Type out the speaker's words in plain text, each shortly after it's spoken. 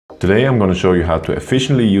Today I'm going to show you how to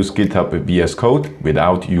efficiently use GitHub with VS Code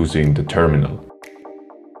without using the terminal.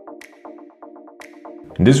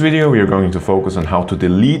 In this video we are going to focus on how to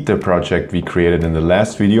delete the project we created in the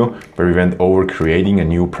last video where we went over creating a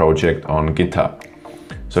new project on GitHub.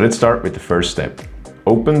 So let's start with the first step.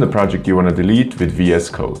 Open the project you want to delete with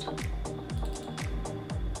VS Code.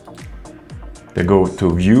 Then go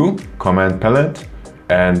to View, Command Palette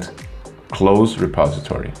and Close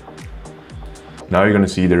Repository. Now you're going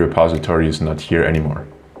to see the repository is not here anymore.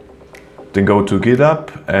 Then go to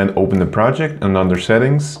GitHub and open the project, and under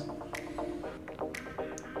Settings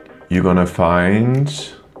you're going to find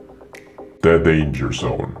the danger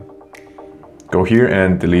zone. Go here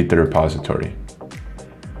and delete the repository.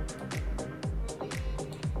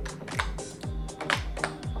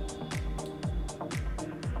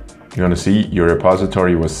 You're going to see your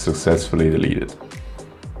repository was successfully deleted.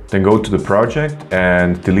 Then go to the project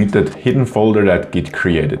and delete that hidden folder that Git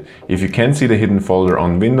created. If you can't see the hidden folder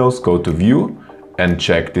on Windows, go to View and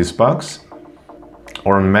check this box.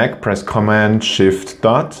 Or on Mac, press Command-Shift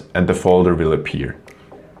dot and the folder will appear.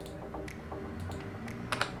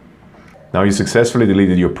 Now you successfully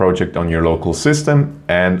deleted your project on your local system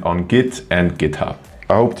and on Git and GitHub.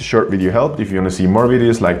 I hope the short video helped. If you want to see more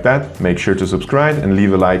videos like that, make sure to subscribe and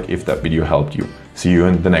leave a like if that video helped you. See you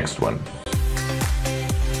in the next one.